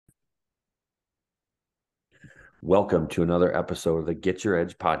Welcome to another episode of the Get Your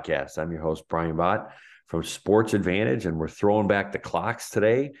Edge podcast. I'm your host, Brian Bott from Sports Advantage, and we're throwing back the clocks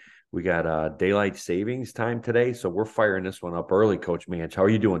today. We got daylight savings time today, so we're firing this one up early, Coach Manch. How are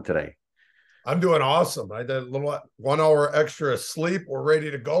you doing today? I'm doing awesome. I did a little 1 hour extra sleep. We're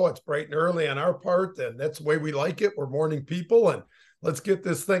ready to go. It's bright and early on our part, and that's the way we like it. We're morning people, and let's get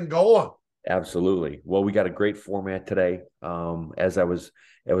this thing going. Absolutely. Well, we got a great format today. As I was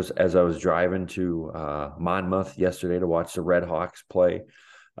driving to Monmouth yesterday to watch the Red Hawks play,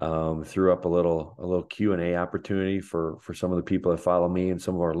 threw up a little Q&A opportunity for some of the people that follow me and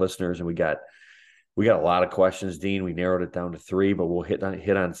some of our listeners, and we got a lot of questions, Dean. We narrowed it down to 3, but we'll hit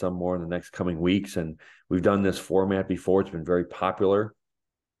on some more in the next coming weeks. And we've done this format before; it's been very popular,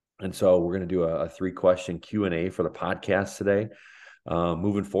 and so we're going to do a 3-question Q&A for the podcast today.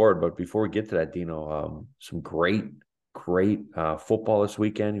 Moving forward. But before we get to that, Dino, some great football this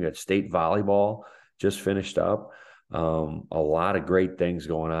weekend. You had state volleyball just finished up. A lot of great things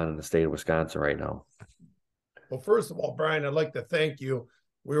going on in the state of Wisconsin right now. Well, first of all, Brian, I'd like to thank you.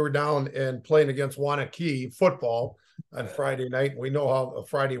 We were down and playing against Waunakee football on Friday night. We know how the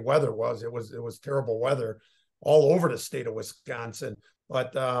Friday weather was. It was terrible weather all over the state of Wisconsin.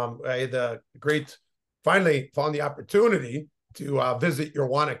 But I had finally found the opportunity to visit your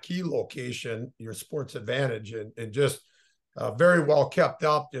Waunakee location, your Sports Advantage, and just very well kept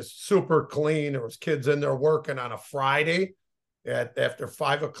up, just super clean. There was kids in there working on a Friday after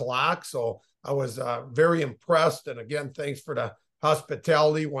 5 o'clock. So I was very impressed. And again, thanks for the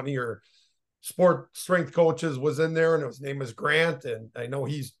hospitality. One of your sport strength coaches was in there, and his name is Grant. And I know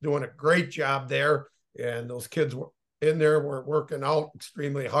he's doing a great job there. And those kids were in there, were working out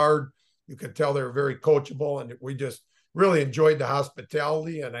extremely hard. You could tell they were very coachable, and we just really enjoyed the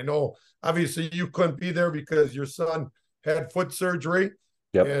hospitality. And I know obviously you couldn't be there because your son had foot surgery.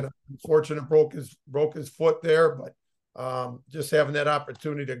 Yep. And unfortunately broke his foot there. But just having that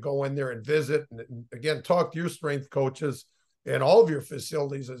opportunity to go in there and visit and again talk to your strength coaches and all of your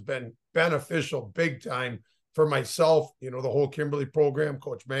facilities has been beneficial big time for myself. The whole Kimberly program,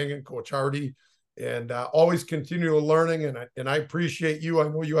 Coach Mangan, Coach Hardy, and always continue learning. And I appreciate you. I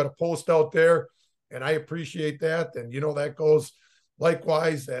know you had a post out there, and I appreciate that. And, that goes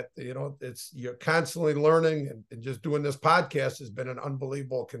likewise, that, you're constantly learning, and just doing this podcast has been an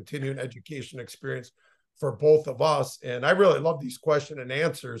unbelievable continuing education experience for both of us. And I really love these question and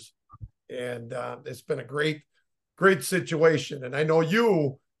answers. And it's been a great situation. And I know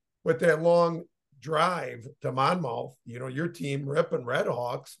you, with that long drive to Monmouth, your team, Ripon Red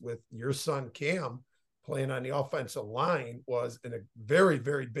Hawks, with your son Cam playing on the offensive line, was in a very,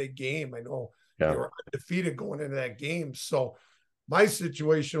 very big game. I know. Yeah. They were undefeated going into that game. So my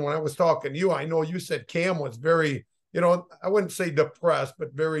situation, when I was talking to you, I know you said Cam was very, I wouldn't say depressed,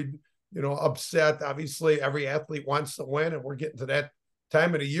 but very, upset. Obviously, every athlete wants to win, and we're getting to that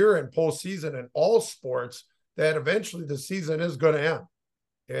time of the year in postseason in all sports that eventually the season is going to end.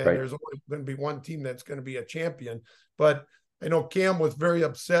 And right. There's only going to be one team that's going to be a champion. But I know Cam was very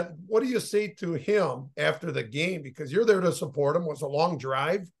upset. What do you say to him after the game? Because you're there to support him. It was a long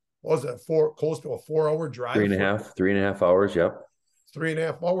drive. Was it close to a 4-hour drive? 3.5 hours. Yep.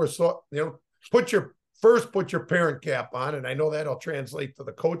 3.5 hours. So, put your parent cap on, and I know that'll translate to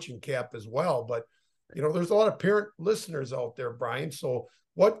the coaching cap as well. But, there's a lot of parent listeners out there, Brian. So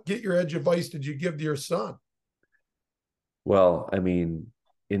what Get Your Edge advice did you give to your son? Well, I mean,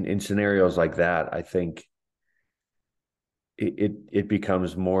 in scenarios like that, I think it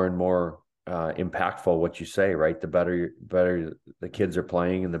becomes more and more impactful what you say, right? The better the kids are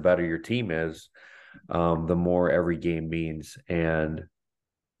playing and the better your team is, the more every game means. And,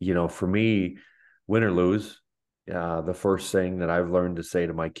 for me, win or lose, the first thing that I've learned to say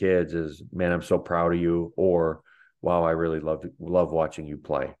to my kids is, man, I'm so proud of you, or wow, I really love watching you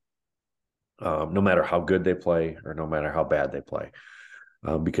play. No matter how good they play or no matter how bad they play.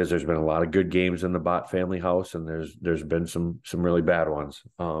 Because there's been a lot of good games in the Bott family house, and there's been some really bad ones.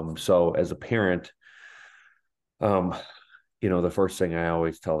 So as a parent, the first thing I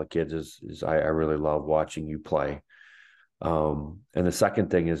always tell the kids is I really love watching you play. And the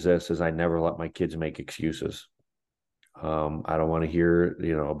second thing is I never let my kids make excuses. I don't want to hear,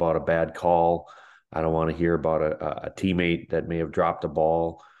 about a bad call. I don't want to hear about a teammate that may have dropped a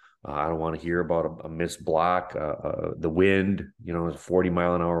ball. I don't want to hear about a missed block, the wind, it was a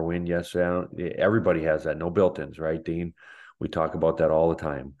 40-mile-an-hour wind yesterday. Everybody has that. No built-ins, right, Dean? We talk about that all the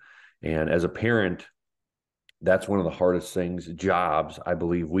time. And as a parent, that's one of the hardest jobs I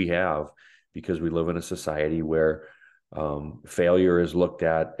believe we have, because we live in a society where failure is looked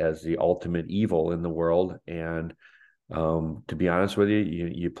at as the ultimate evil in the world. And To be honest with you,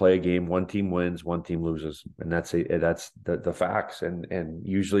 you play a game, one team wins, one team loses, and that's the facts. And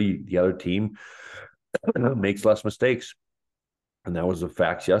usually the other team makes less mistakes, and that was the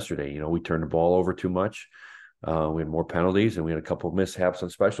facts yesterday. We turned the ball over too much. We had more penalties, and we had a couple of mishaps on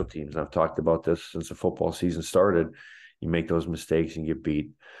special teams. And I've talked about this since the football season started. You make those mistakes and get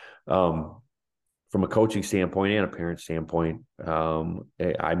beat. From a coaching standpoint and a parent standpoint,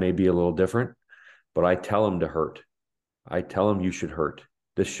 I may be a little different, but I tell them to hurt. I tell them you should hurt.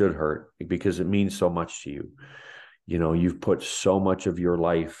 This should hurt because it means so much to you. You've put so much of your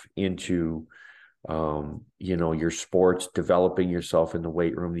life into, your sports, developing yourself in the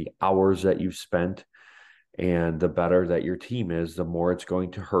weight room, the hours that you've spent, and the better that your team is, the more it's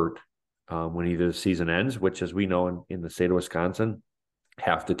going to hurt when either the season ends, which, as we know in the state of Wisconsin,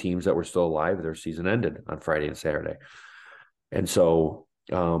 half the teams that were still alive, their season ended on Friday and Saturday. And so,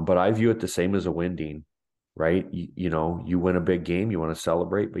 but I view it the same as a win, Dean, right? You win a big game, you want to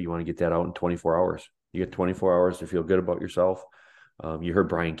celebrate, but you want to get that out in 24 hours. You get 24 hours to feel good about yourself. You heard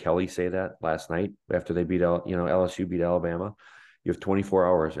Brian Kelly say that last night after they beat, LSU beat Alabama. You have 24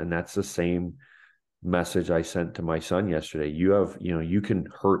 hours, and that's the same message I sent to my son yesterday. You can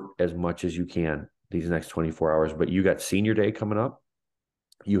hurt as much as you can these next 24 hours, but you got senior day coming up.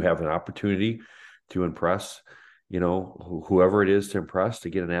 You have an opportunity to impress, whoever it is to impress, to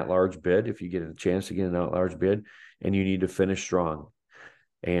get an at-large bid, if you get a chance to get an at-large bid, and you need to finish strong.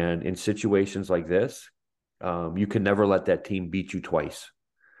 And in situations like this, you can never let that team beat you twice.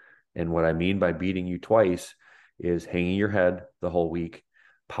 And what I mean by beating you twice is hanging your head the whole week,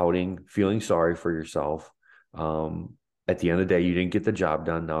 pouting, feeling sorry for yourself. At the end of the day, you didn't get the job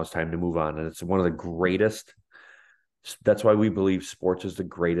done. Now it's time to move on. And it's one of the greatest. That's why we believe sports is the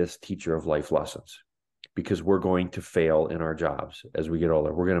greatest teacher of life lessons, because we're going to fail in our jobs as we get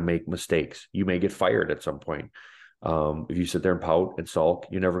older. We're going to make mistakes. You may get fired at some point. If you sit there and pout and sulk,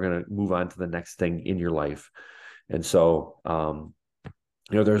 you're never going to move on to the next thing in your life. And so,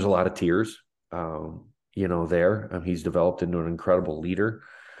 there's a lot of tears, there. He's developed into an incredible leader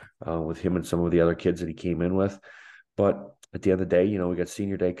with him and some of the other kids that he came in with. But at the end of the day, we got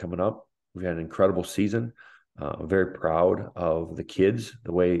senior day coming up. We've had an incredible season. I'm very proud of the kids,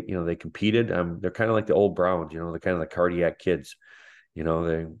 the way, they competed. They're kind of like the old Browns, they're kind of the cardiac kids.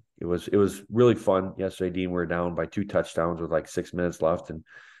 It was really fun yesterday, Dean. We were down by 2 touchdowns with like 6 minutes left. And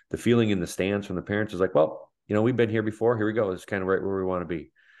the feeling in the stands from the parents is like, well, we've been here before. Here we go. It's kind of right where we want to be,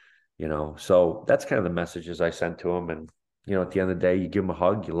 So that's kind of the messages I sent to them. And, at the end of the day, you give them a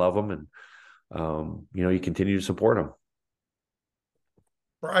hug, you love them, and, you continue to support them.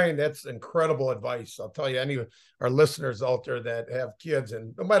 Brian, that's incredible advice. I'll tell you, any of our listeners out there that have kids,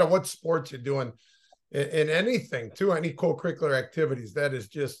 and no matter what sports you're doing, in anything, too, any co-curricular activities, that is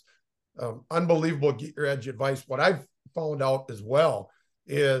just unbelievable. Get your edge advice. What I've found out as well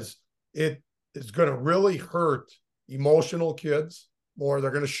is it is going to really hurt emotional kids more.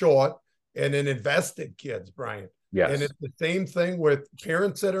 They're going to show it, and then invested kids, Brian. Yes. And it's the same thing with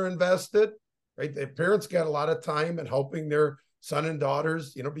parents that are invested, right? The parents got a lot of time in helping their son and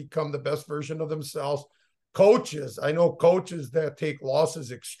daughters, become the best version of themselves. Coaches, I know coaches that take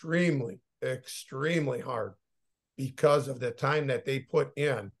losses extremely, extremely hard because of the time that they put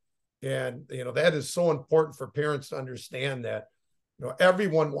in. And, that is so important for parents to understand that,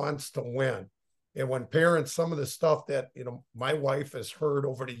 everyone wants to win. And when parents, some of the stuff that, my wife has heard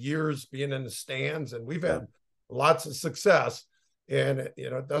over the years being in the stands, and we've had lots of success, and,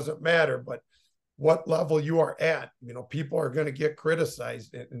 it doesn't matter, but what level you are at, people are going to get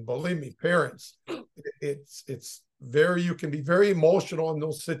criticized. And believe me, parents, you can be very emotional in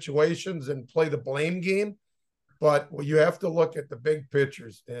those situations and play the blame game, but you have to look at the big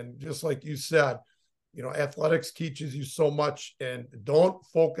pictures. And just like you said, athletics teaches you so much, and don't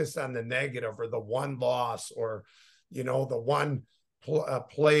focus on the negative or the one loss or, the one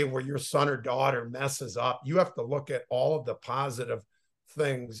play where your son or daughter messes up. You have to look at all of the positive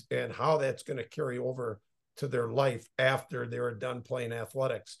things and how that's going to carry over to their life after they're done playing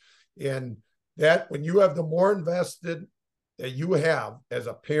athletics. And that, when you have the more invested that you have as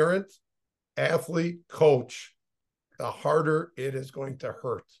a parent, athlete, coach, the harder it is going to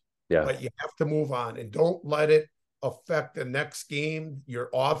hurt. Yeah. But you have to move on, and don't let it affect the next game, your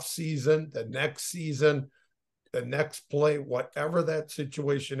off season, the next season, the next play, whatever that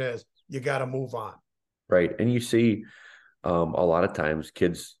situation is, you got to move on. Right. And you see, a lot of times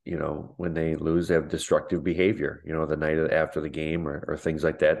kids, when they lose, they have destructive behavior, the night after the game or things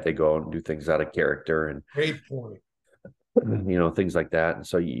like that. They go out and do things out of character and great point. Things like that. And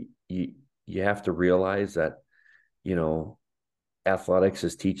so you have to realize that, athletics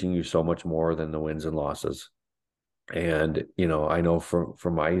is teaching you so much more than the wins and losses. And, I know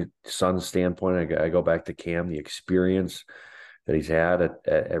from my son's standpoint, I go back to Cam, the experience that he's had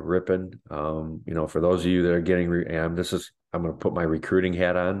at Ripon. For those of you that are getting, I'm going to put my recruiting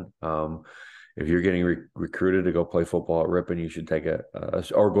hat on. If you're getting recruited to go play football at Ripon, you should take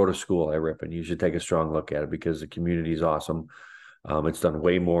or go to school at Ripon. You should take a strong look at it because the community is awesome. It's done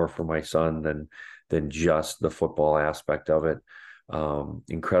way more for my son than just the football aspect of it.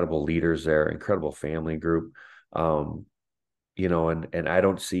 Incredible leaders there, incredible family group. And I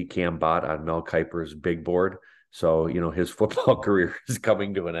don't see Cam Bott on Mel Kiper's big board. So, his football career is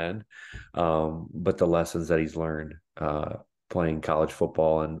coming to an end. But the lessons that he's learned playing college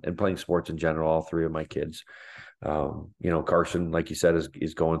football and playing sports in general, all three of my kids, Carson, like you said,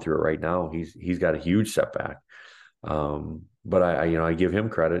 is going through it right now. He's got a huge setback. But I give him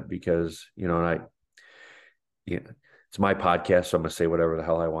credit because, it's my podcast, so I'm going to say whatever the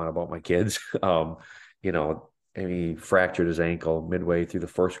hell I want about my kids. He fractured his ankle midway through the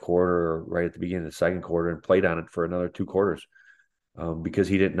first quarter or right at the beginning of the second quarter and played on it for another 2 quarters because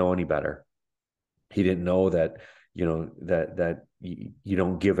he didn't know any better. He didn't know that, that you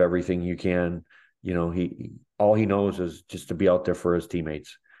don't give everything you can. All he knows is just to be out there for his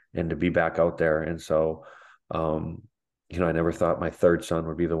teammates and to be back out there. And so, I never thought my third son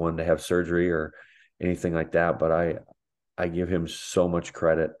would be the one to have surgery or anything like that. But I give him so much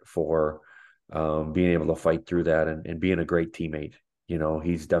credit for being able to fight through that and being a great teammate.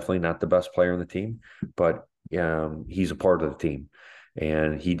 He's definitely not the best player on the team, but he's a part of the team,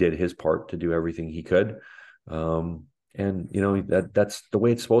 and he did his part to do everything he could. That's the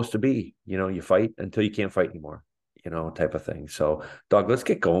way it's supposed to be. You fight until you can't fight anymore, type of thing. So, Doug, let's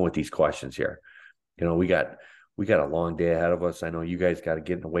get going with these questions here. We got a long day ahead of us. I know you guys got to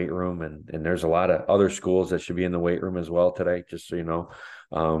get in the weight room, and there's a lot of other schools that should be in the weight room as well today, just so you know.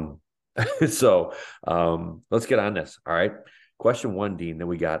 So let's get on this. All right. Question 1, Dean, that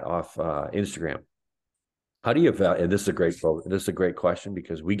we got off Instagram. How do you evaluate, and this is a great question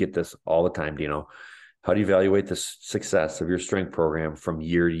because we get this all the time, Dino. How do you evaluate the success of your strength program from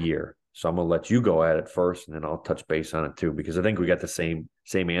year to year? So I'm going to let you go at it first, and then I'll touch base on it too, because I think we got the same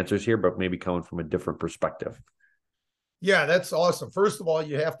answers here, but maybe coming from a different perspective. Yeah, that's awesome. First of all,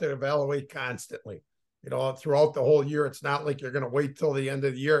 you have to evaluate constantly. Throughout the whole year, it's not like you're going to wait till the end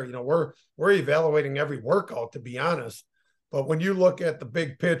of the year. We're evaluating every workout, to be honest. But when you look at the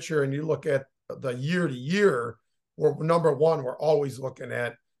big picture and you look at the year to year, number one, we're always looking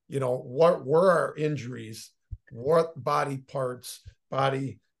at, what were our injuries, what body parts,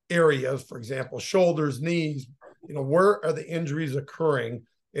 body areas, for example, shoulders, knees, where are the injuries occurring?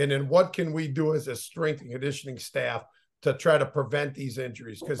 And then what can we do as a strength and conditioning staff to try to prevent these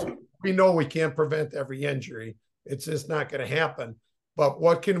injuries? Because we know we can't prevent every injury. It's just not going to happen. But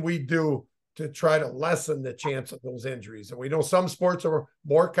what can we do to try to lessen the chance of those injuries? And we know some sports are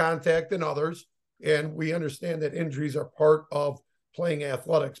more contact than others, and we understand that injuries are part of playing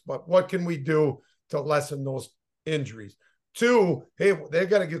athletics. But what can we do to lessen those injuries? 2, hey, they've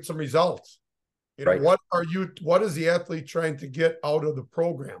got to get some results. Right. What is the athlete trying to get out of the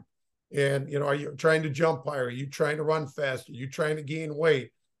program? And, are you trying to jump higher? Are you trying to run faster? Are you trying to gain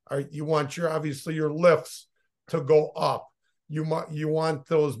weight? You want obviously your lifts to go up. You want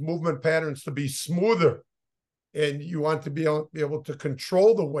those movement patterns to be smoother, and you want to be able to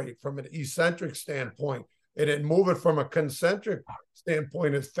control the weight from an eccentric standpoint and then move it from a concentric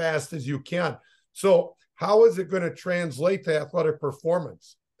standpoint as fast as you can. So how is it going to translate to athletic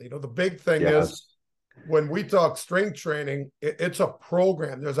performance? The big thing is, when we talk strength training, it's a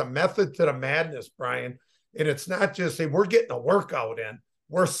program. There's a method to the madness, Brian. And it's not just, hey, we're getting a workout in,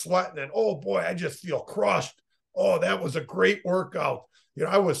 we're sweating, and oh boy, I just feel crushed. Oh, that was a great workout.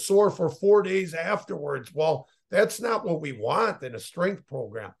 I was sore for 4 days afterwards. Well, that's not what we want in a strength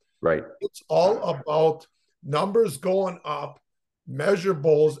program. Right. It's all about numbers going up,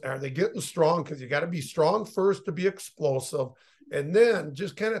 measurables. Are they getting strong? Because you got to be strong first to be explosive. And then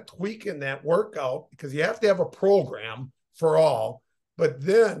just kind of tweaking that workout, because you have to have a program for all, but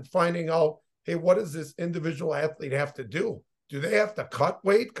then finding out, hey, what does this individual athlete have to do? Do they have to cut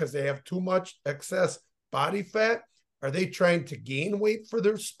weight because they have too much excess body fat? Are they trying to gain weight for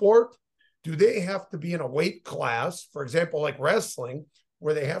their sport? Do they have to be in a weight class, for example, like wrestling,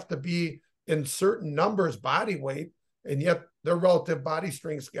 where they have to be in certain numbers body weight, and yet their relative body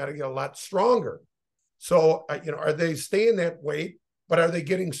strength's got to get a lot stronger? So, are they staying that weight, but are they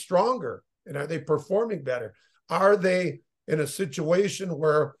getting stronger? And are they performing better? Are they in a situation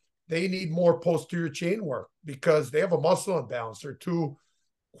where they need more posterior chain work because they have a muscle imbalance? They're too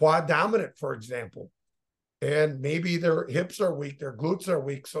quad dominant, for example. and maybe their hips are weak, their glutes are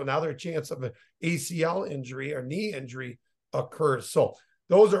weak. So now their chance of an ACL injury or knee injury occurs. So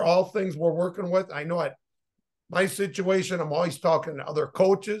those are all things we're working with. I know at my situation, I'm always talking to other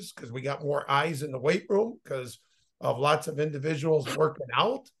coaches because we got more eyes in the weight room because of lots of individuals working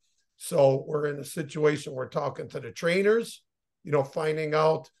out. So we're in a situation, we're talking to the trainers, finding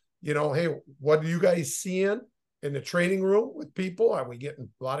out, hey, what are you guys seeing in the training room with people? Are we getting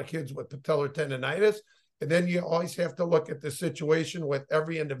a lot of kids with patellar tendonitis? And then you always have to look at the situation with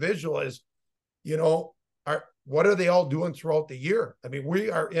every individual is, what are they all doing throughout the year? I mean, we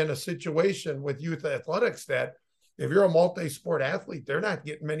are in a situation with youth athletics that if you're a multi-sport athlete, they're not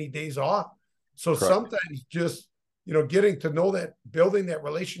getting many days off. So Correct. Sometimes just, getting to know that, building that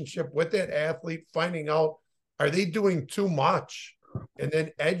relationship with that athlete, finding out, are they doing too much? And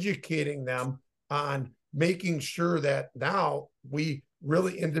then educating them on making sure that now we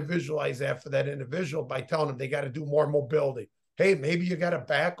really individualize that for that individual by telling them they got to do more mobility. Hey, maybe you got to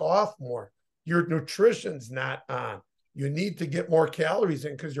back off more. Your nutrition's not on. You need to get more calories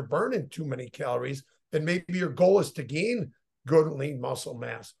in because you're burning too many calories. And maybe your goal is to gain good lean muscle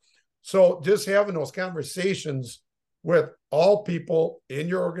mass. So just having those conversations with all people in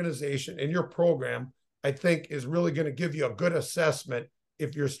your organization, in your program, I think is really going to give you a good assessment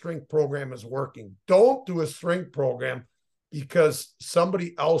if your strength program is working. Don't do a strength program because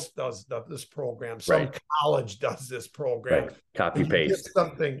somebody else does this program. Some college does this program. Right. Copy paste.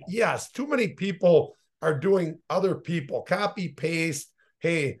 Something. Yes. Too many people are doing other people. Copy paste.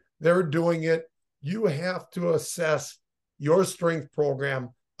 Hey, they're doing it. You have to assess your strength program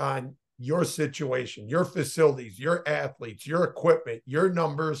on your situation, your facilities, your athletes, your equipment, your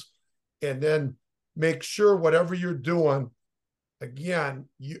numbers, and then make sure whatever you're doing, again,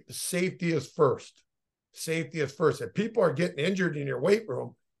 safety is first. Safety is first. If people are getting injured in your weight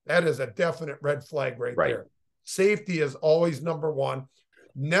room, that is a definite red flag right there. Safety is always number one.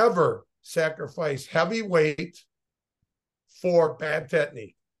 Never sacrifice heavy weight for bad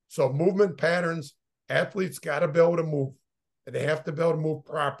technique. So movement patterns, athletes got to be able to move, and they have to be able to move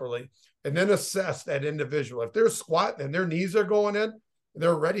properly, and then assess that individual. If they're squatting and their knees are going in,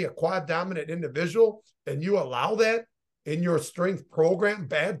 they're already a quad dominant individual, and you allow that in your strength program,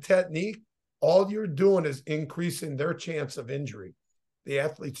 bad technique, all you're doing is increasing their chance of injury, the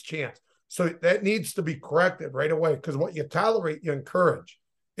athlete's chance. So that needs to be corrected right away, because what you tolerate, you encourage.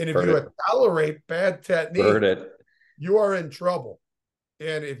 And if you tolerate bad technique, you are in trouble.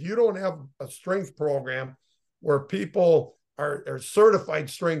 And if you don't have a strength program where people are certified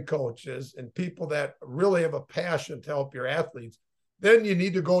strength coaches and people that really have a passion to help your athletes, then you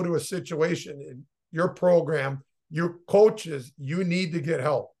need to go to a situation in your program, your coaches, you need to get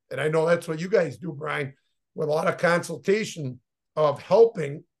help. And I know that's what you guys do, Brian, with a lot of consultation of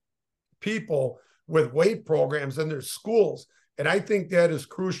helping people with weight programs in their schools. And I think that is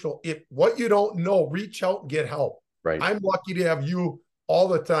crucial. If what you don't know, reach out and get help. Right. I'm lucky to have you all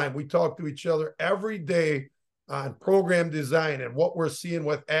the time. We talk to each other every day on program design and what we're seeing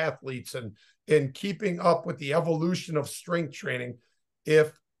with athletes and keeping up with the evolution of strength training.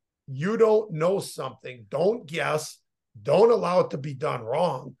 If you don't know something, don't guess, don't allow it to be done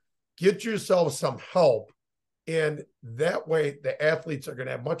wrong. Get yourself some help. And that way the athletes are going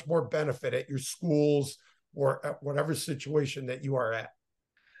to have much more benefit at your schools or at whatever situation that you are at.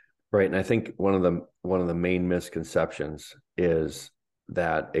 Right. And I think one of the main misconceptions is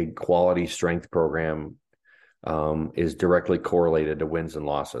that a quality strength program is directly correlated to wins and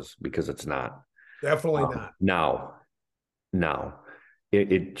losses, because it's not. Definitely not. Now,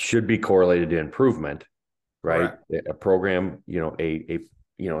 it should be correlated to improvement, right? Correct. A program, a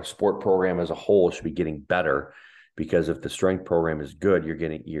sport program as a whole should be getting better, because if the strength program is good,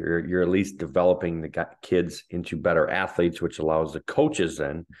 you're at least developing the kids into better athletes, which allows the coaches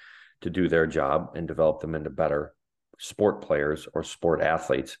then to do their job and develop them into better sport players or sport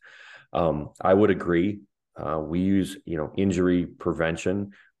athletes. I would agree. We use, injury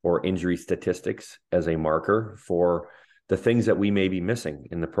prevention or injury statistics as a marker for the things that we may be missing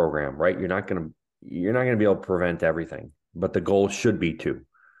in the program, right? You're not going to be able to prevent everything, but the goal should be to.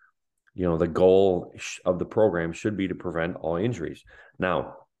 The goal of the program should be to prevent all injuries.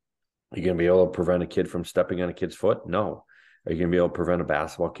 Now, are you going to be able to prevent a kid from stepping on a kid's foot? No. Are you going to be able to prevent a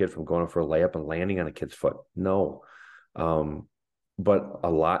basketball kid from going for a layup and landing on a kid's foot? No. But a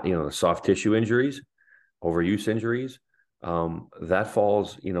lot, the soft tissue injuries, overuse injuries, that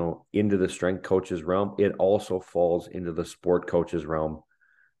falls, into the strength coach's realm. It also falls into the sport coach's realm,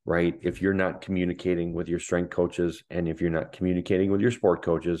 right? If you're not communicating with your strength coaches, and if you're not communicating with your sport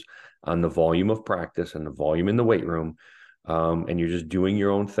coaches on the volume of practice and the volume in the weight room, and you're just doing your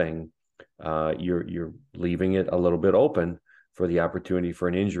own thing, you're leaving it a little bit open for the opportunity for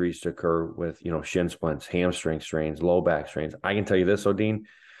an injuries to occur with, shin splints, hamstring strains, low back strains. I can tell you this, Odin,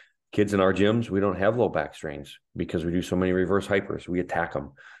 kids in our gyms, we don't have low back strains because we do so many reverse hypers. We attack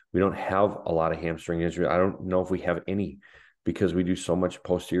them. We don't have a lot of hamstring injury. I don't know if we have any because we do so much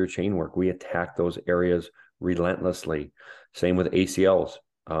posterior chain work. We attack those areas relentlessly. Same with ACLs.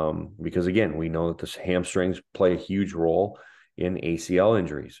 Because again, we know that the hamstrings play a huge role in ACL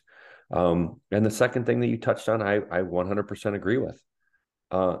injuries. And the second thing that you touched on, I 100% agree with.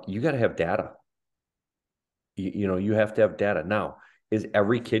 You got to have data. You have to have data. Now, is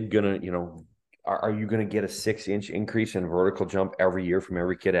every kid gonna, are you gonna get a 6-inch increase in vertical jump every year from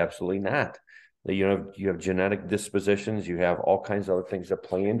every kid? Absolutely not. You have genetic dispositions, you have all kinds of other things that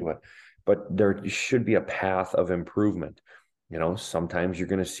play into it, but there should be a path of improvement. Sometimes you're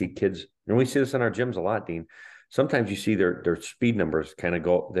going to see kids, and we see this in our gyms a lot, Dean. Sometimes you see their speed numbers kind of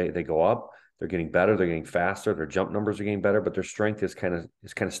go, they go up, they're getting better, they're getting faster, their jump numbers are getting better, but their strength is kind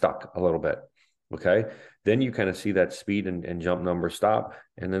of stuck a little bit. Okay. Then you kind of see that speed and jump numbers stop,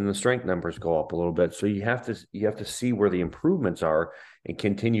 and then the strength numbers go up a little bit. So you have to see where the improvements are and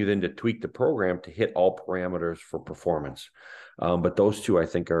continue then to tweak the program to hit all parameters for performance. But those two, I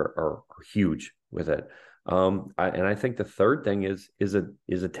think, are huge with it. I think the third thing is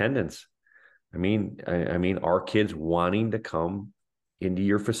attendance. I mean, our kids wanting to come into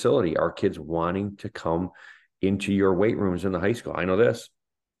your facility, our kids wanting to come into your weight rooms in the high school. I know this.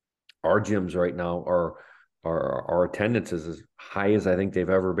 Our gyms right now our attendance is as high as I think they've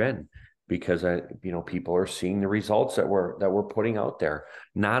ever been because people are seeing the results that we're putting out there.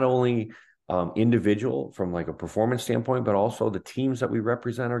 Not only individual from like a performance standpoint, but also the teams that we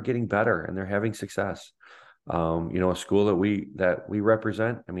represent are getting better and they're having success. A school that we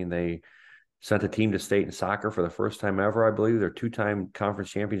represent, I mean, they sent a team to state in soccer for the first time ever, I believe. They're 2-time conference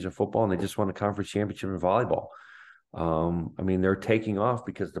champions in football, and they just won a conference championship in volleyball. They're taking off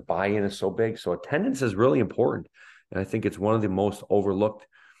because the buy-in is so big. So attendance is really important. And I think it's one of the most overlooked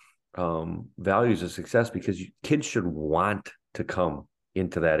values of success because kids should want to come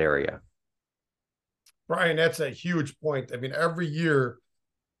into that area. Brian, that's a huge point. I mean, every year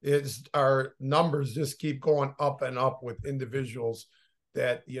our numbers just keep going up and up with individuals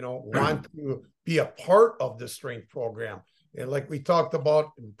that, want to be a part of the strength program. And like we talked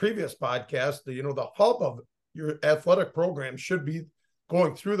about in previous podcasts, the hub of your athletic program should be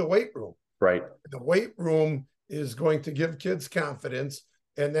going through the weight room. Right. The weight room is going to give kids confidence,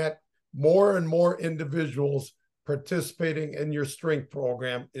 and that more and more individuals participating in your strength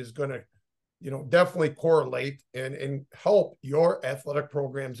program is going to, definitely correlate and help your athletic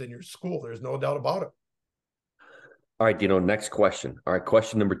programs in your school. There's no doubt about it. All right, next question. All right,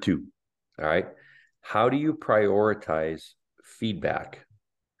 question number 2. All right. How do you prioritize feedback?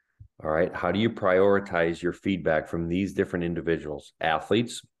 All right. How do you prioritize your feedback from these different individuals,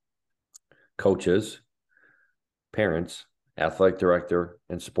 athletes, coaches, parents, athletic director,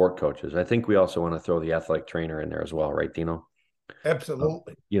 and sport coaches? I think we also want to throw the athletic trainer in there as well, right, Dino?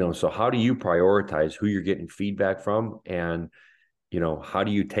 Absolutely. So how do you prioritize who you're getting feedback from, and, how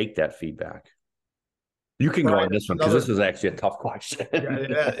do you take that feedback? You can go on this one because this is actually a tough question.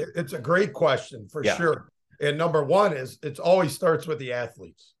 Yeah, it's a great question for sure. And number one is it always starts with the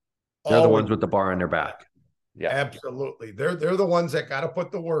athletes. They're the ones with the bar on their back. Yeah, absolutely. They're the ones that got to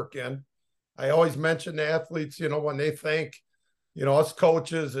put the work in. I always mention the athletes, when they thank, us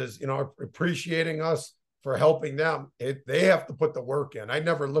coaches as, appreciating us for helping them, they have to put the work in. I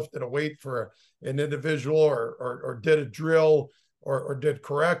never lifted a weight for an individual or did a drill or did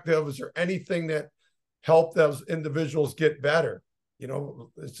correctives or anything that helped those individuals get better.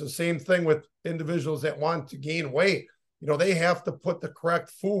 It's the same thing with individuals that want to gain weight. They have to put the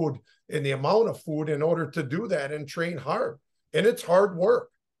correct food and the amount of food in order to do that and train hard. And it's hard work.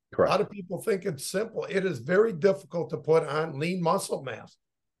 Correct. A lot of people think it's simple. It is very difficult to put on lean muscle mass.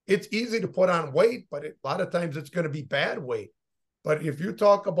 It's easy to put on weight, but a lot of times it's going to be bad weight. But if you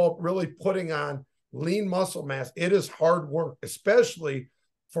talk about really putting on lean muscle mass, it is hard work, especially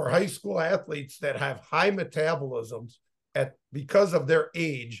for high school athletes that have high metabolisms because of their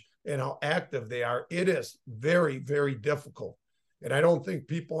age and how active they are. It is very, very difficult. And I don't think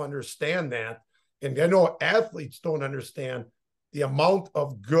people understand that. And I know athletes don't understand the amount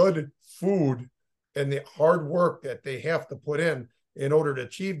of good food and the hard work that they have to put in order to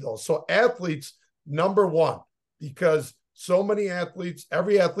achieve those. So athletes, number one, because so many athletes,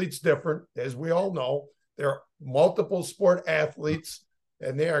 every athlete's different, as we all know. There are multiple sport athletes,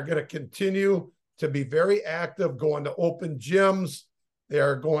 and they are going to continue to be very active, going to open gyms. They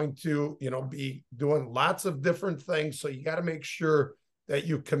are going to, be doing lots of different things. So you got to make sure that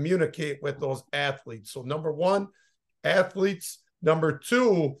you communicate with those athletes. So number one, athletes. Number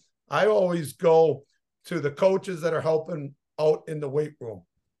two, I always go to the coaches that are helping out in the weight room,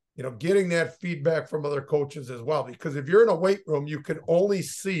 getting that feedback from other coaches as well. Because if you're in a weight room, you can only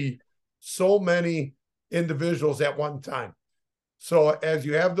see so many individuals at one time. So as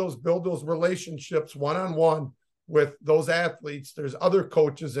you have build those relationships one-on-one with those athletes, there's other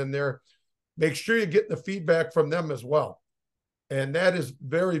coaches in there. Make sure you're getting the feedback from them as well. And that is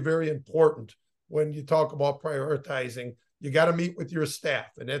very, very important when you talk about prioritizing. You got to meet with your staff.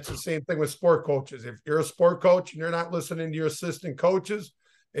 And that's the same thing with sport coaches. If you're a sport coach and you're not listening to your assistant coaches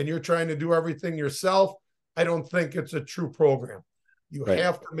and you're trying to do everything yourself, I don't think it's a true program. You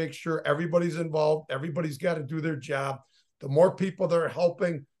have to make sure everybody's involved. Everybody's got to do their job. The more people that are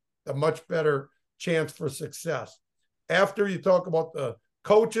helping, the much better chance for success. After you talk about the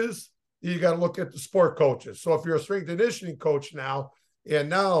coaches, you got to look at the sport coaches. So if you're a strength and conditioning coach now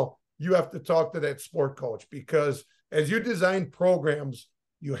you have to talk to that sport coach, because as you design programs,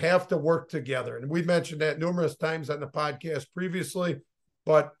 you have to work together. And we mentioned that numerous times on the podcast previously,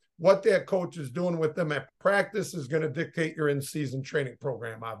 but what that coach is doing with them at practice is going to dictate your in-season training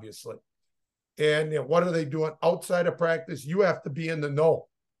program, obviously. And what are they doing outside of practice? You have to be in the know.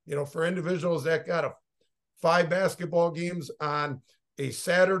 For individuals that got 5 basketball games on a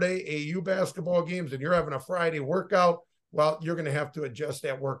Saturday, AU basketball games, and you're having a Friday workout, well, you're going to have to adjust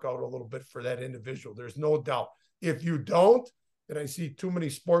that workout a little bit for that individual. There's no doubt. If you don't, and I see too many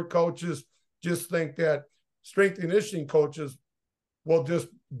sport coaches just think that strength and conditioning coaches will just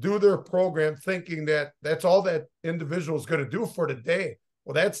do their program thinking that that's all that individual is going to do for the day.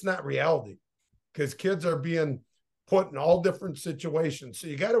 Well, that's not reality, because kids are being put in all different situations. So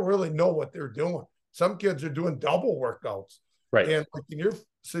you got to really know what they're doing. Some kids are doing double workouts. Right. And like in your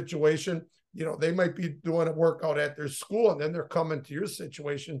situation, they might be doing a workout at their school, and then they're coming to your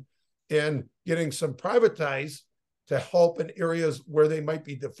situation and getting some privatized to help in areas where they might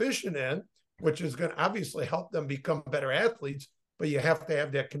be deficient in, which is going to obviously help them become better athletes, but you have to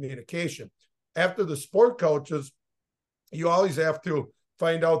have that communication. After the sport coaches, you always have to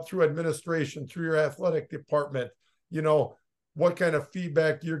find out through administration, through your athletic department, what kind of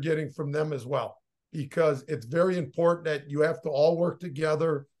feedback you're getting from them as well, because it's very important that you have to all work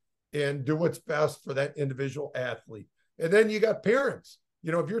together and do what's best for that individual athlete. And then you got parents.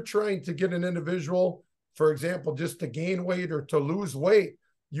 If you're trying to get an individual, for example, just to gain weight or to lose weight,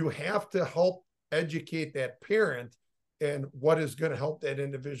 you have to help educate that parent and what is going to help that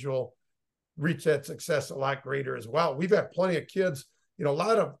individual reach that success a lot greater as well. We've had plenty of kids, a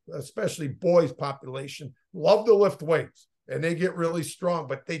lot of, especially boys population, love to lift weights and they get really strong,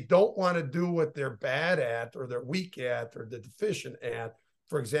 but they don't want to do what they're bad at or they're weak at or they're deficient at,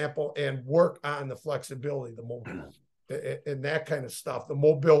 for example, and work on the flexibility, the mobility, and that kind of stuff, the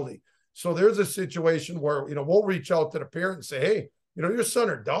mobility. So there's a situation where, we'll reach out to the parent and say, hey, your son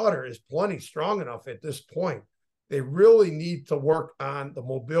or daughter is plenty strong enough at this point. They really need to work on the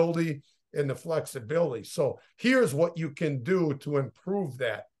mobility and the flexibility. So here's what you can do to improve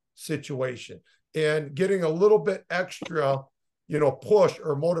that situation. And getting a little bit extra, push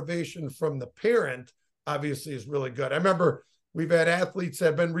or motivation from the parent obviously is really good. I remember we've had athletes that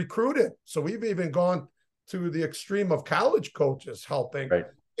have been recruited. So we've even gone to the extreme of college coaches helping. Right.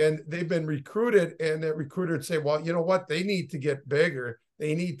 And they've been recruited, and that recruiter would say, well, you know what? They need to get bigger.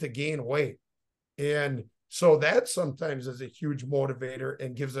 They need to gain weight. And so that sometimes is a huge motivator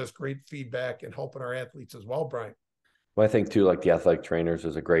and gives us great feedback and helping our athletes as well, Brian. Well, I think too, like the athletic trainers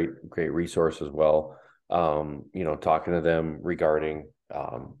is a great resource as well. Talking to them regarding,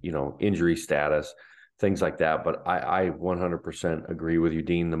 injury status, things like that. But I 100% agree with you,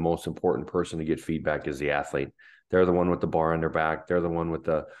 Dean. The most important person to get feedback is the athlete. They're the one with the bar on their back. They're the one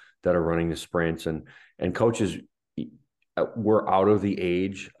that are running the sprints, and coaches. We're out of the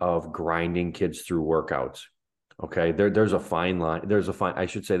age of grinding kids through workouts. Okay. There's a fine line. There's a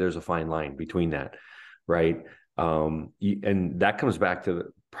fine line between that. Right. And that comes back to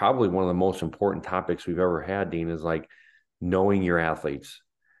probably one of the most important topics we've ever had, Dean, is like knowing your athletes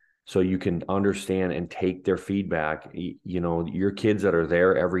so you can understand and take their feedback. Your kids that are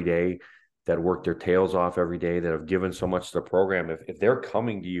there every day, that work their tails off every day, that have given so much to the program. If they're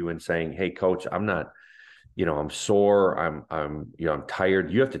coming to you and saying, hey, coach, I'm not, I'm sore, I'm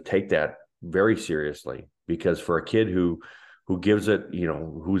tired, you have to take that very seriously, because for a kid who gives it,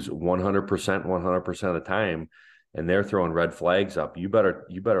 who's 100% of the time, and they're throwing red flags up, you better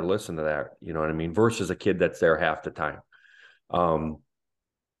listen to that. You know what I mean? Versus a kid that's there half the time. And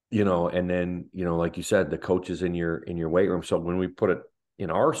then, like you said, the coaches in your weight room. So when we put it in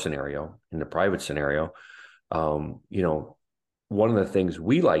our scenario, in the private scenario, one of the things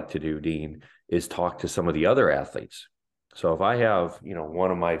we like to do, Dean, is talk to some of the other athletes. So if I have,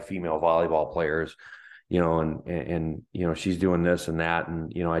 one of my female volleyball players, and she's doing this and that,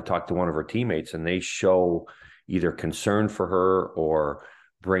 and I talk to one of her teammates and they show either concern for her or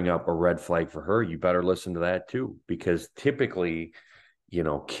bring up a red flag for her, you better listen to that too, because typically,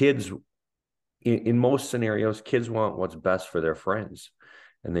 kids in most scenarios, kids want what's best for their friends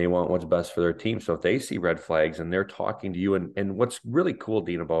and they want what's best for their team. So if they see red flags and they're talking to you, and what's really cool,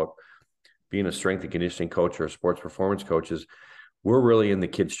 Dean, about being a strength and conditioning coach or a sports performance coach is we're really in the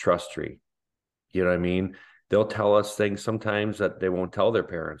kids' trust tree. You know what I mean? They'll tell us things sometimes that they won't tell their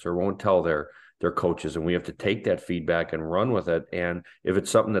parents or won't tell their coaches, and we have to take that feedback and run with it. And if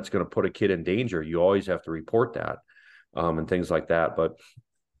it's something that's going to put a kid in danger, you always have to report that, and things like that. But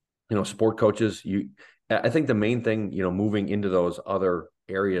sport coaches, I think the main thing, moving into those other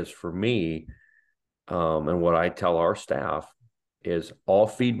areas for me, and what I tell our staff is all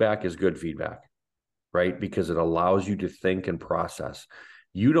feedback is good feedback, right? Because it allows you to think and process.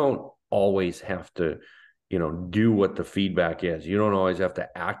 You don't always have to, do what the feedback is. You don't always have to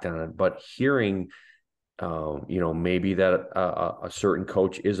act on it, but hearing, maybe that a certain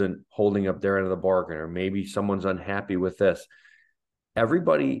coach isn't holding up their end of the bargain, or maybe someone's unhappy with this.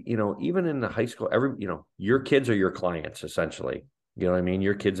 Everybody, even in the high school, your kids are your clients, essentially. You know what I mean?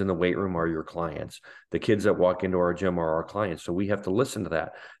 Your kids in the weight room are your clients. The kids that walk into our gym are our clients. So we have to listen to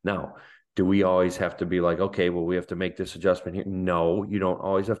that. Now, do we always have to be like, okay, well, we have to make this adjustment here? No, you don't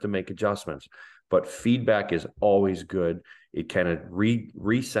always have to make adjustments, but feedback is always good. It kind of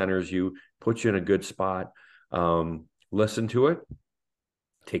recenters you, puts you in a good spot. Listen to it,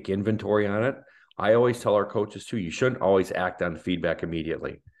 take inventory on it. I always tell our coaches too, you shouldn't always act on feedback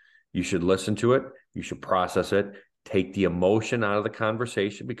immediately. You should listen to it. You should process it, take the emotion out of the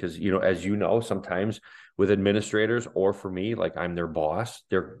conversation, because, as sometimes with administrators, or for me, like I'm their boss,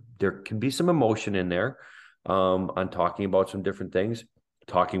 there can be some emotion in there, on talking about some different things.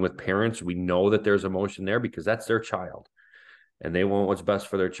 Talking with parents, we know that there's emotion there because that's their child and they want what's best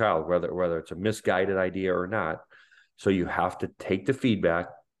for their child, whether it's a misguided idea or not. So you have to take the feedback,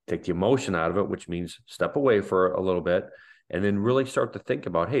 take the emotion out of it, which means step away for a little bit and then really start to think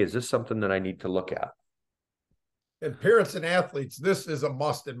about, hey, is this something that I need to look at? And parents and athletes, this is a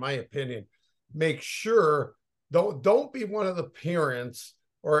must, in my opinion. Make sure, don't be one of the parents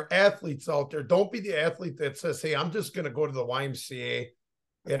or athletes out there. Don't be the athlete that says, hey, I'm just going to go to the YMCA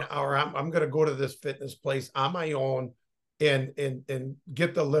or I'm going to go to this fitness place on my own and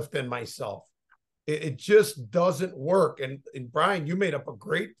get the lift in myself. It just doesn't work. And Brian, you made up a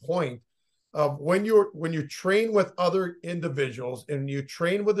great point of when you train with other individuals and you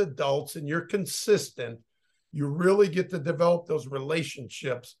train with adults and you're consistent, you really get to develop those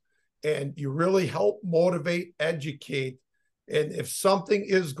relationships and you really help motivate, educate. And if something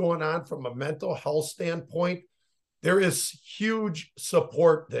is going on from a mental health standpoint, there is huge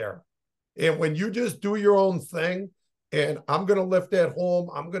support there. And when you just do your own thing, and I'm going to lift at home,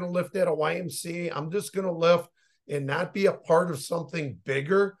 I'm going to lift at a YMCA, I'm just going to lift and not be a part of something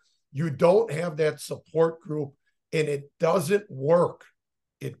bigger, you don't have that support group and it doesn't work.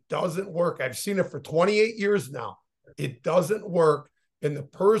 It doesn't work. I've seen it for 28 years now. It doesn't work. And the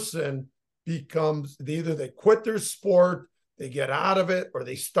person becomes, either they quit their sport, they get out of it, or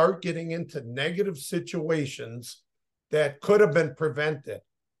they start getting into negative situations that could have been prevented.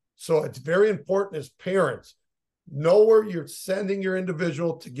 So it's very important as parents, know where you're sending your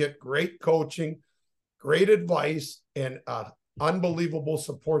individual to get great coaching, great advice, and unbelievable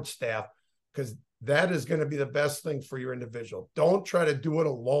support staff, because that is going to be the best thing for your individual. Don't try to do it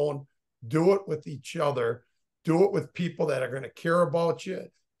alone. Do it with each other. Do it with people that are going to care about you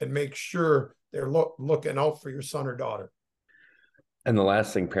and make sure they're looking out for your son or daughter. And the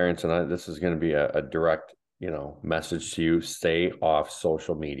last thing, parents, and this is going to be a direct, message to you, stay off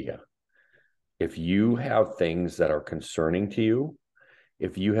social media. If you have things that are concerning to you,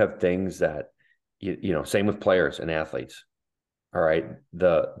 if you have things that, same with players and athletes. All right.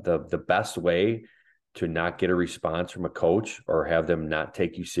 The best way to not get a response from a coach or have them not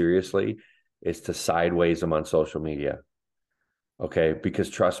take you seriously is to sideways them on social media. Okay. Because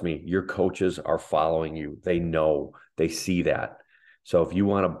trust me, your coaches are following you. They know, they see that. So if you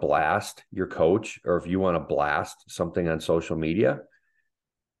want to blast your coach or if you want to blast something on social media,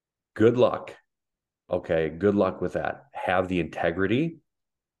 good luck. Okay. Good luck with that. Have the integrity,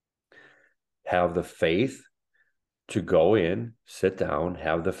 have the faith to go in, sit down,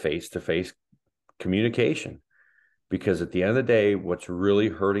 have the face-to-face communication. Because at the end of the day, what's really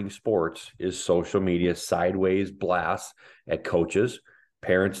hurting sports is social media sideways blasts at coaches,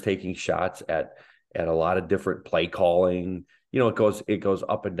 parents taking shots at a lot of different play calling, it goes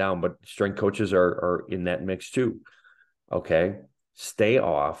up and down, but strength coaches are in that mix too. Okay. Stay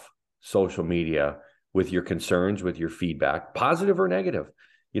off social media with your concerns, with your feedback, positive or negative.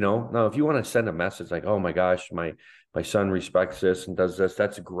 Now if you want to send a message like, oh my gosh, my son respects this and does this,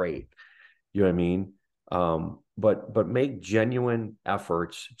 that's great. You know what I mean? But make genuine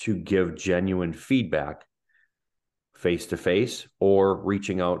efforts to give genuine feedback face to face, or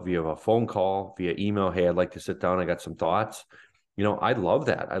reaching out via a phone call, via email. Hey, I'd like to sit down. I got some thoughts. I love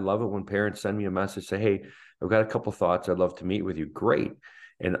that. I love it when parents send me a message, say, hey, I've got a couple thoughts. I'd love to meet with you. Great.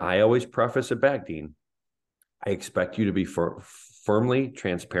 And I always preface it back, Dean. I expect you to be firmly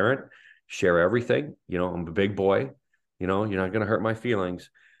transparent, share everything. I'm a big boy. You're not going to hurt my feelings.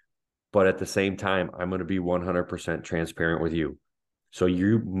 But at the same time, I'm going to be 100% transparent with you. So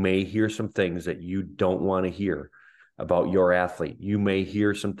you may hear some things that you don't want to hear about your athlete. You may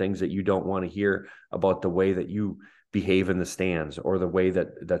hear some things that you don't want to hear about the way that you behave in the stands, or the way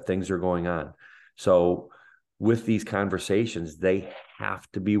that things are going on. So with these conversations, they have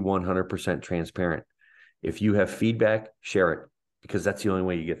to be 100% transparent. If you have feedback, share it, because that's the only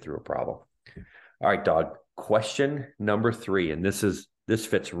way you get through a problem. All right, dog. Question number 3, and this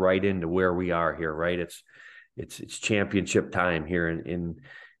fits right into where we are here, right? It's championship time here in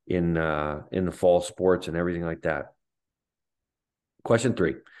the fall sports and everything like that. Question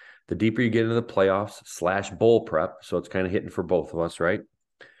 3, the deeper you get into the playoffs / bowl prep, so it's kind of hitting for both of us, right?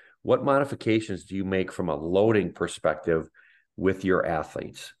 What modifications do you make from a loading perspective with your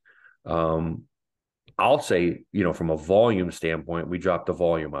athletes? I'll say, from a volume standpoint, we drop the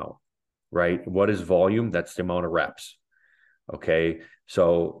volume out, right? What is volume? That's the amount of reps. Okay.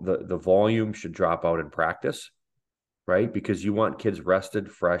 So the volume should drop out in practice, right? Because you want kids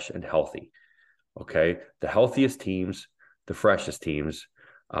rested, fresh, and healthy. Okay. The healthiest teams, the freshest teams,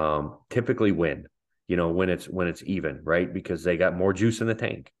 typically win, when it's even, right? Because they got more juice in the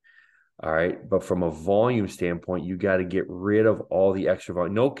tank. All right. But from a volume standpoint, you got to get rid of all the extra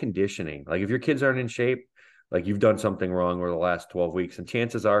volume. No conditioning. Like if your kids aren't in shape, like you've done something wrong over the last 12 weeks. And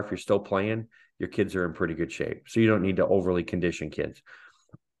chances are, if you're still playing, your kids are in pretty good shape. So you don't need to overly condition kids.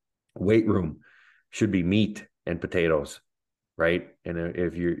 Weight room should be meat and potatoes, right? And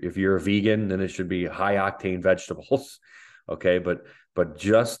if you're a vegan, then it should be high octane vegetables. Okay. But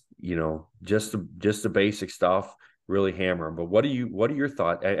just the basic stuff, really hammer them. But what are your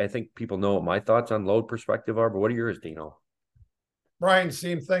thoughts? I think people know what my thoughts on load perspective are, but what are yours, Dino? Brian,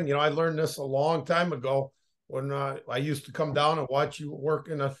 same thing. I learned this a long time ago when I used to come down and watch you work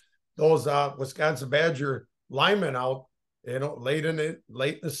in those Wisconsin Badger linemen out, late in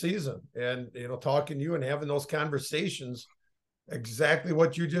the season, and talking to you and having those conversations. Exactly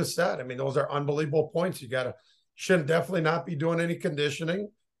what you just said. I mean, those are unbelievable points. Shouldn't definitely not be doing any conditioning.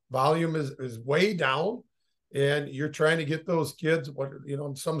 Volume is way down, and you're trying to get those kids.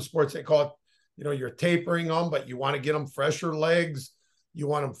 In some sports they call it, you're tapering them, but you want to get them fresher legs. You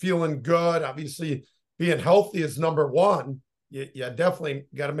want them feeling good. Obviously, being healthy is number one. You definitely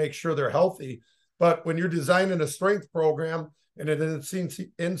got to make sure they're healthy. But when you're designing a strength program and an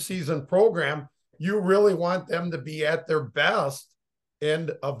in-season program, you really want them to be at their best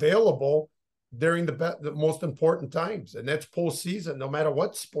and available during the most important times. And that's postseason, no matter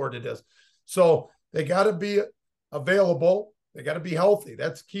what sport it is. So they got to be available. They got to be healthy.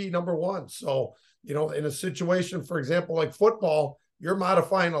 That's key, number one. So, in a situation, for example, like football, you're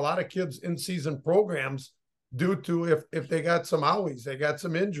modifying a lot of kids' in-season programs due to if they got some owies, they got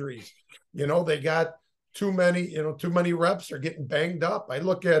some injuries, they got too many reps are getting banged up. I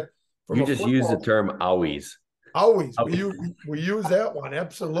look at you just use the term owies. Owies. We use that one,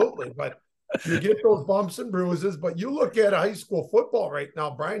 absolutely. But you get those bumps and bruises. But you look at high school football right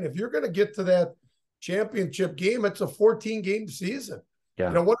now, Brian, if you're going to get to that championship game, it's a 14-game season.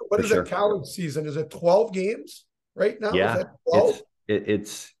 Yeah. What is a college season? Is it 12 games right now? Yeah. Is that 12?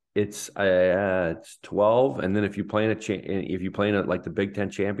 It's 12, and then if you play in like the Big Ten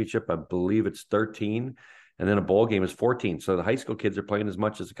championship, I believe it's 13, and then a bowl game is 14. So the high school kids are playing as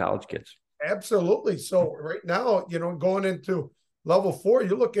much as the college kids. Absolutely. So right now, going into level 4,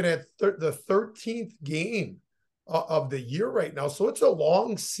 you're looking at the 13th game of the year right now. So it's a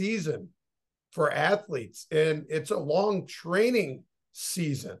long season for athletes, and it's a long training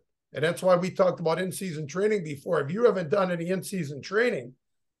season. And that's why we talked about in-season training before. If you haven't done any in-season training,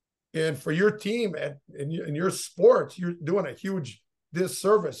 and for your team in your sports, you're doing a huge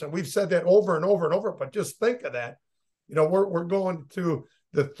disservice. And we've said that over and over and over, but just think of that. We're going to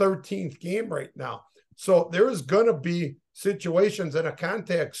the 13th game right now. So there's going to be situations in a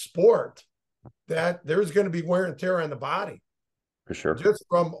contact sport that there's going to be wear and tear on the body. For sure. Just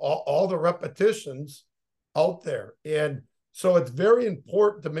from all the repetitions out there. And So it's very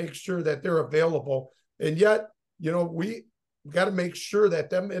important to make sure that they're available. And yet, we got to make sure that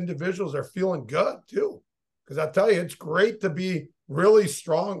them individuals are feeling good too. Because I'll tell you, it's great to be really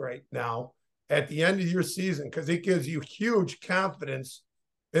strong right now at the end of your season, because it gives you huge confidence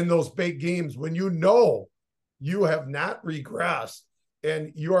in those big games when you have not regressed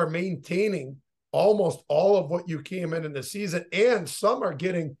and you are maintaining almost all of what you came in the season, and some are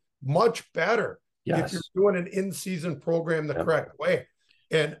getting much better if you're doing an in-season program the correct way.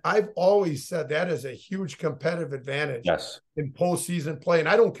 And I've always said that is a huge competitive advantage in postseason play. And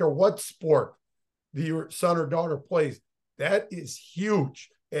I don't care what sport your son or daughter plays, that is huge.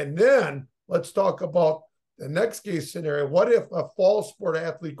 And then let's talk about the next case scenario. What if a fall sport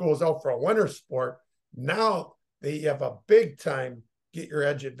athlete goes out for a winter sport? Now they have a big time get your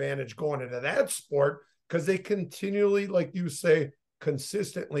edge advantage going into that sport, because they continually, like you say,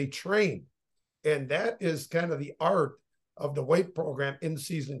 consistently train. And that is kind of the art of the weight program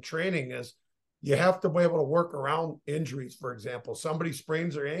in-season training, is you have to be able to work around injuries. For example, somebody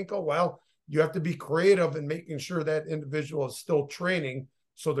sprains their ankle. Well, you have to be creative in making sure that individual is still training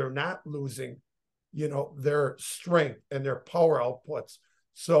so they're not losing, their strength and their power outputs.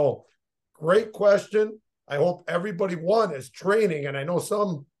 So great question. I hope everybody, one, is training. And I know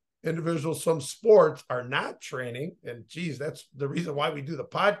some individuals, some sports are not training. And geez, that's the reason why we do the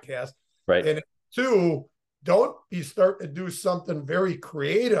podcast. Right. And two, don't be starting to do something very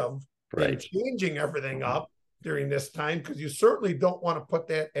creative and changing everything up during this time, because you certainly don't want to put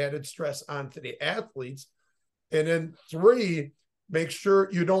that added stress onto the athletes. And then three, make sure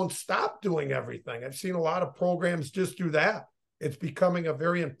you don't stop doing everything. I've seen a lot of programs just do that. It's becoming a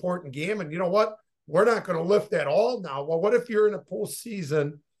very important game. And you know what? We're not going to lift that all now. Well, what if you're in a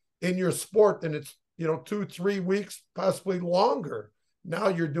postseason in your sport and it's, 2-3 weeks, possibly longer? Now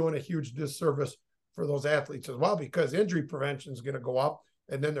you're doing a huge disservice for those athletes as well, because injury prevention is going to go up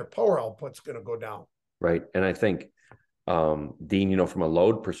and then their power output's going to go down. Right. And I think, Dean, from a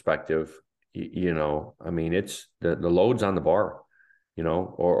load perspective, it's the load's on the bar,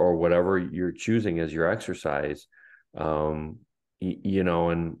 or whatever you're choosing as your exercise, and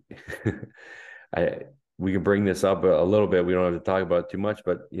we can bring this up a little bit. We don't have to talk about it too much,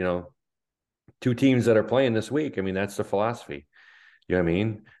 but, two teams that are playing this week, that's the philosophy. You know what I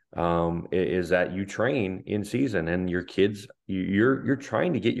mean? Is that you train in season, and your kids, you're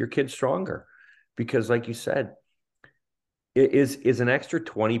trying to get your kids stronger, because like you said, is an extra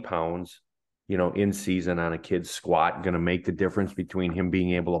 20 pounds, in season on a kid's squat going to make the difference between him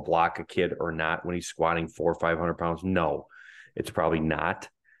being able to block a kid or not when he's squatting 400 or 500 pounds? No, it's probably not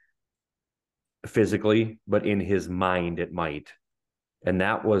physically, but in his mind, it might. And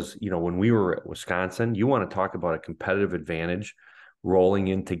that was, when we were at Wisconsin, you want to talk about a competitive advantage rolling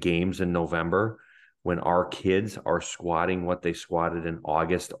into games in November, when our kids are squatting what they squatted in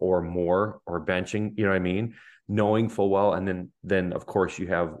August or more, or benching, you know what I mean? Knowing full well. And then of course you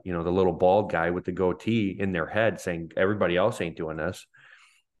have, the little bald guy with the goatee in their head saying, everybody else ain't doing this.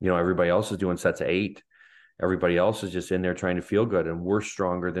 Everybody else is doing sets of 8. Everybody else is just in there trying to feel good. And we're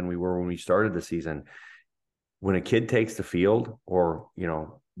stronger than we were when we started the season. When a kid takes the field or,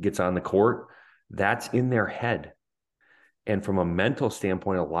 gets on the court, that's in their head. And from a mental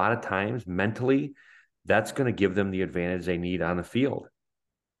standpoint, a lot of times mentally, that's going to give them the advantage they need on the field,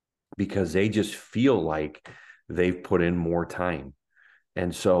 because they just feel like they've put in more time.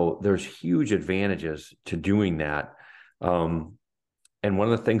 And so there's huge advantages to doing that. And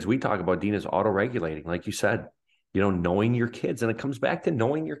one of the things we talk about, Dean, is auto-regulating. Like you said, knowing your kids. And it comes back to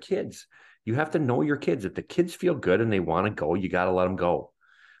knowing your kids. You have to know your kids. If the kids feel good and they want to go, you got to let them go.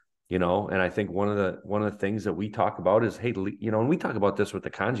 And I think one of the things that we talk about is, hey, and we talk about this with the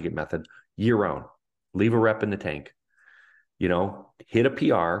conjugate method year round. Leave a rep in the tank. Hit a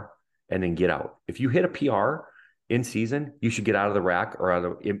PR and then get out. If you hit a PR in season, you should get out of the rack or out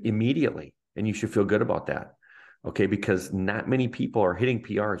of immediately, and you should feel good about that. Okay, because not many people are hitting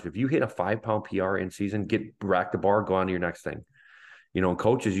PRs. If you hit a 5-pound PR in season, rack the bar, go on to your next thing.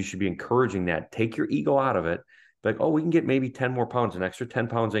 Coaches, you should be encouraging that. Take your ego out of it. Like, oh, we can get maybe 10 more pounds. An extra 10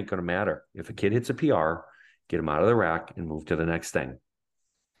 pounds ain't going to matter. If a kid hits a PR, get him out of the rack and move to the next thing.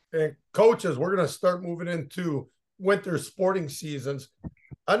 And coaches, we're going to start moving into winter sporting seasons.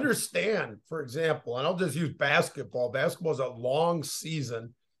 Understand, for example, and I'll just use basketball. Basketball is a long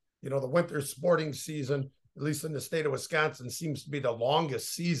season. The winter sporting season, at least in the state of Wisconsin, seems to be the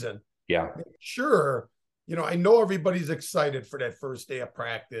longest season. Yeah. Sure. I know everybody's excited for that first day of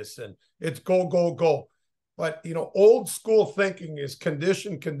practice and it's go, go, go. But, old school thinking is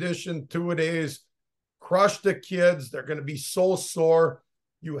condition, 2-a-days, crush the kids. They're going to be so sore.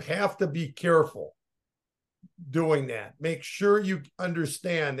 You have to be careful doing that. Make sure you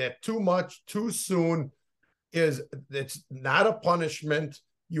understand that too much, too soon it's not a punishment.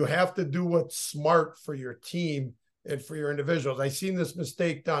 You have to do what's smart for your team and for your individuals. I've seen this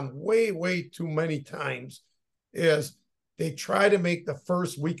mistake done way, way too many times is they try to make the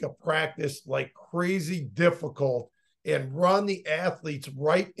first week of practice like crazy difficult and run the athletes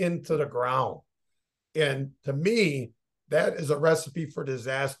right into the ground. And to me, that is a recipe for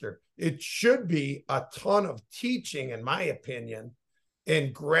disaster. It should be a ton of teaching, in my opinion,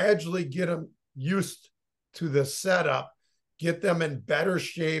 and gradually get them used to the setup, get them in better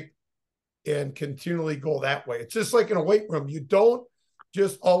shape, and continually go that way. It's just like in a weight room. You don't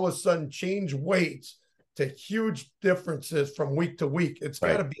just all of a sudden change weights to huge differences from week to week. It's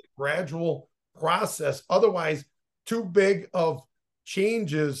got to be a gradual process. Otherwise, too big of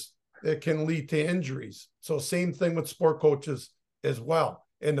changes that can lead to injuries. So same thing with sport coaches as well.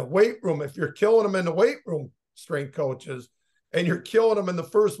 In the weight room, if you're killing them in the weight room, strength coaches, and you're killing them in the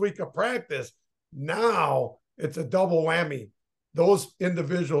first week of practice, now it's a double whammy. Those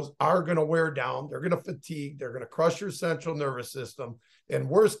individuals are going to wear down. They're going to fatigue. They're going to crush your central nervous system. And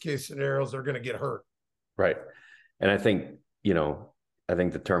worst case scenarios, they're going to get hurt. Right. And I think, I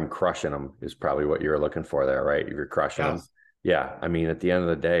think the term crushing them is probably what you're looking for there, right? If you're crushing them. Yeah. I mean, at the end of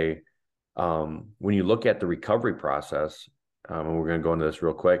the day, when you look at the recovery process, and we're going to go into this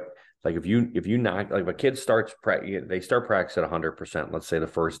real quick, like if you knock, like if a kid starts, they start practice at 100%, let's say the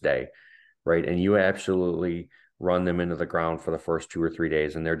first day, right? And you absolutely run them into the ground for the first 2 or 3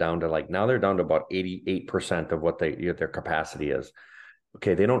 days. And they're down to about 88% of what their capacity is.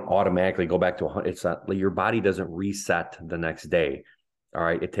 Okay. They don't automatically go back to 100. It's not like your body doesn't reset the next day. All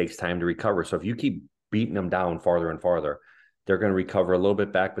right. It takes time to recover. So if you keep beating them down farther and farther, they're going to recover a little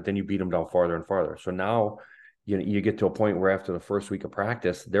bit back, but then you beat them down farther and farther. So now you get to a point where after the first week of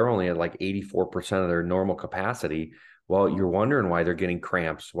practice, they're only at like 84% of their normal capacity. Well, you're wondering why they're getting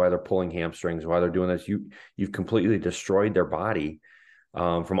cramps, why they're pulling hamstrings, why they're doing this. You've completely destroyed their body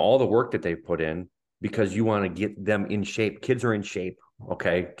from all the work that they've put in because you want to get them in shape. Kids are in shape.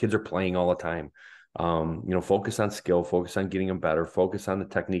 Okay. Kids are playing all the time. Focus on skill, focus on getting them better, focus on the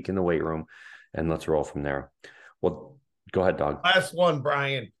technique in the weight room, and let's roll from there. Well, go ahead, Dog. Last one,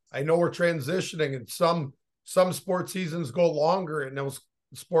 Brian. I know we're transitioning and some sport seasons go longer and those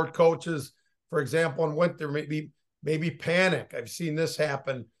sport coaches, for example, in winter, maybe panic. I've seen this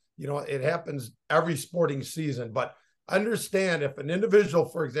happen. It happens every sporting season, but understand if an individual,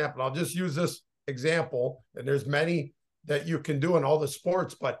 for example, I'll just use this example, and there's many that you can do in all the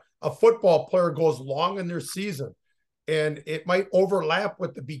sports, but a football player goes long in their season and it might overlap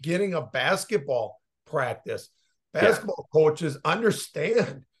with the beginning of basketball practice. Basketball coaches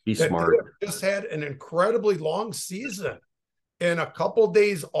understand be smart. They just had an incredibly long season, and a couple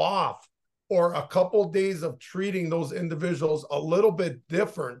days off or a couple days of treating those individuals a little bit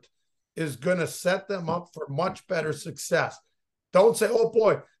different is going to set them up for much better success. Don't say, oh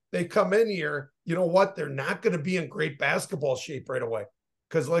boy, they come in here, you know what? They're not going to be in great basketball shape right away.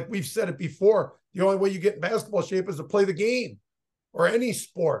 Because like we've said it before, the only way you get in basketball shape is to play the game or any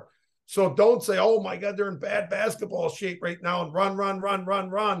sport. So don't say, oh my God, they're in bad basketball shape right now and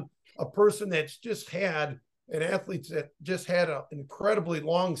run. A person that's just had an athlete that just had an incredibly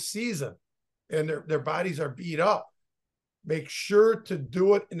long season and their bodies are beat up. Make sure to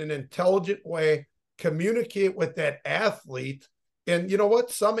do it in an intelligent way, communicate with that athlete. And you know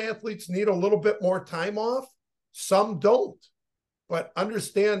what? Some athletes need a little bit more time off. Some don't. But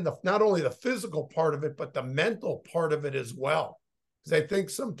understand not only the physical part of it, but the mental part of it as well. Because I think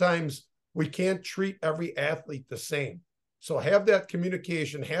sometimes we can't treat every athlete the same. So have that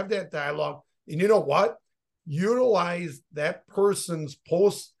communication, have that dialogue. And you know what? Utilize that person's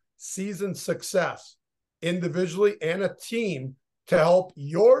post-season success individually and a team to help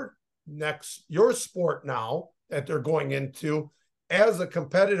your sport now that they're going into as a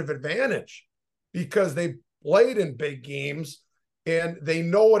competitive advantage because they played in big games and they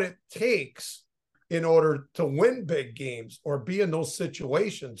know what it takes in order to win big games or be in those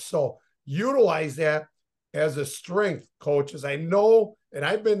situations. So utilize that as a strength, coaches. I know, and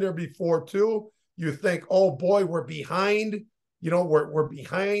I've been there before too. You think, oh boy, we're behind. We're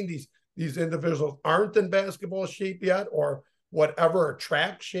behind. These individuals aren't in basketball shape yet, or whatever,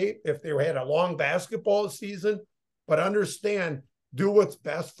 track shape if they had a long basketball season. But understand, do what's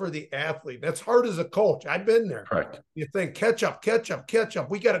best for the athlete. That's hard as a coach. I've been there. Correct. You think catch up.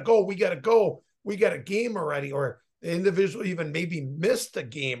 We got to go. We got a game already, or the individual even maybe missed a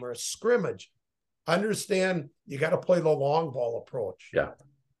game or a scrimmage. Understand, you got to play the long ball approach. Yeah.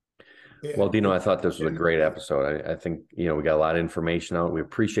 Well, Dino, I thought this was a great episode. I think, we got a lot of information out. We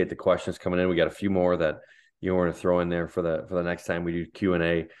appreciate the questions coming in. We got a few more that, you want to throw in there for the next time we do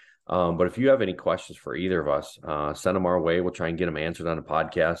Q&A. But if you have any questions for either of us, send them our way. We'll try and get them answered on the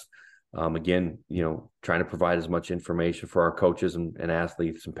podcast. Again, trying to provide as much information for our coaches and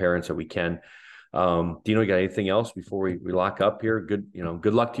athletes and parents that we can. Dino, you got anything else before we lock up here?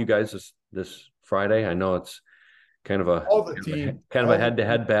 Good luck to you guys this Friday. I know it's kind of a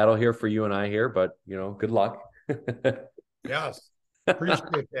head-to-head battle here for you and I here, but good luck. Yes,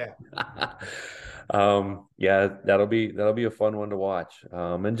 appreciate that. Yeah, that'll be a fun one to watch.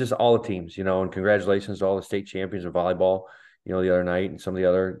 And just all the teams, and congratulations to all the state champions in volleyball, the other night, and some of the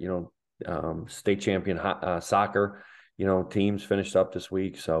other, state champion soccer, teams finished up this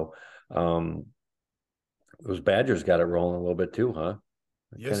week. So, those Badgers got it rolling a little bit too, huh?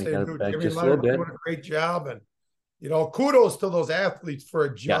 Yes, they do. Jimmy Leonard doing a great job, and kudos to those athletes for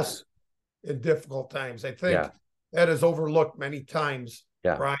adjusting in difficult times. I think that is overlooked many times.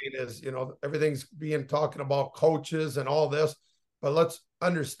 Yeah. Brian, is everything's being talking about coaches and all this, but let's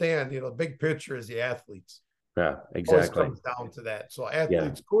understand, the big picture is the athletes. Yeah, exactly. Always comes down to that. So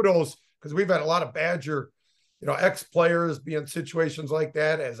athletes, kudos, because we've had a lot of Badger, ex-players be in situations like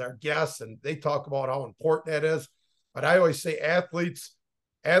that as our guests, and they talk about how important that is. But I always say athletes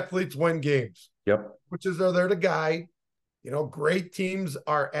win games. Yep. Coaches are there to guide. Great teams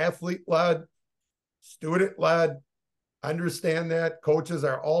are athlete-led, student-led. Understand that. Coaches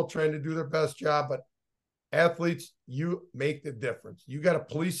are all trying to do their best job, but athletes, you make the difference. You got to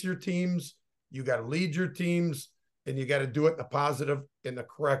police your teams, you got to lead your teams, and you got to do it in a positive, in the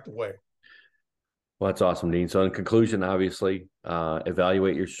correct way. Well, that's awesome, Dean. So in conclusion, obviously,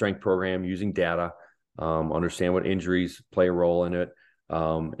 evaluate your strength program using data, understand what injuries play a role in it,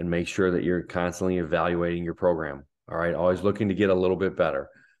 and make sure that you're constantly evaluating your program. All right. Always looking to get a little bit better.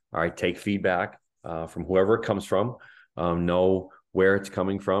 All right. Take feedback from whoever it comes from, know where it's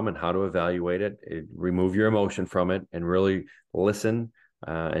coming from and how to evaluate it. Remove your emotion from it and really listen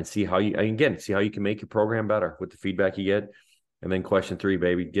and see how you can make your program better with the feedback you get. And then question 3,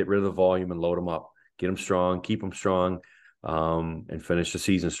 baby, get rid of the volume and load them up. Get them strong, keep them strong, and finish the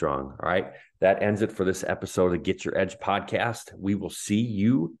season strong. All right. That ends it for this episode of Get Your Edge podcast. We will see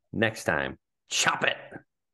you next time. Chop it.